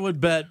 I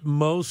would bet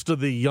most of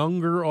the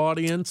younger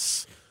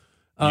audience,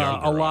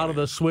 a lot of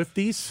the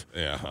Swifties,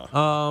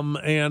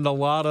 and a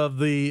lot of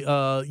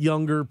the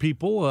younger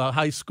people,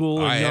 high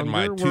school and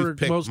younger, were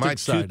most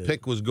excited. My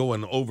toothpick was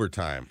going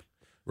overtime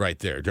right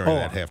there during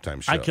that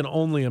halftime show. I can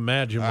only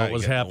imagine what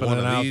was happening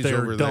out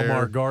there at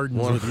Delmar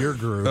Gardens with your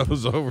group. That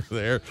was over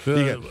there.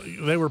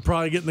 They were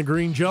probably getting the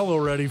green Jell-O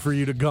ready for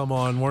you to come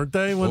on, weren't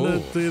they,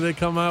 when they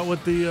come out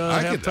with the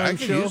halftime show? I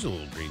could use a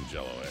little green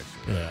Jell-O,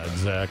 actually. Yeah,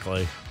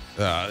 exactly.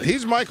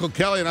 He's Michael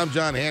Kelley, and I'm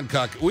John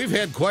Hancock. We've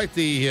had quite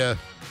the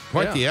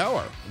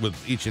hour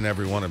with each and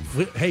every one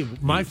of. Hey,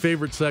 my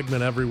favorite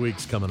segment every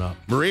week's coming up.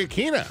 Maria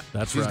Kina.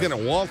 She's going to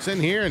waltz in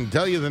here and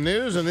tell you the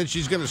news, and then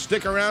she's going to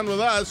stick around with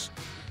us.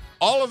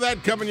 All of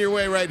that coming your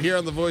way right here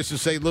on the Voice of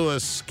St.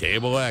 Louis,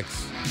 Cable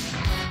X.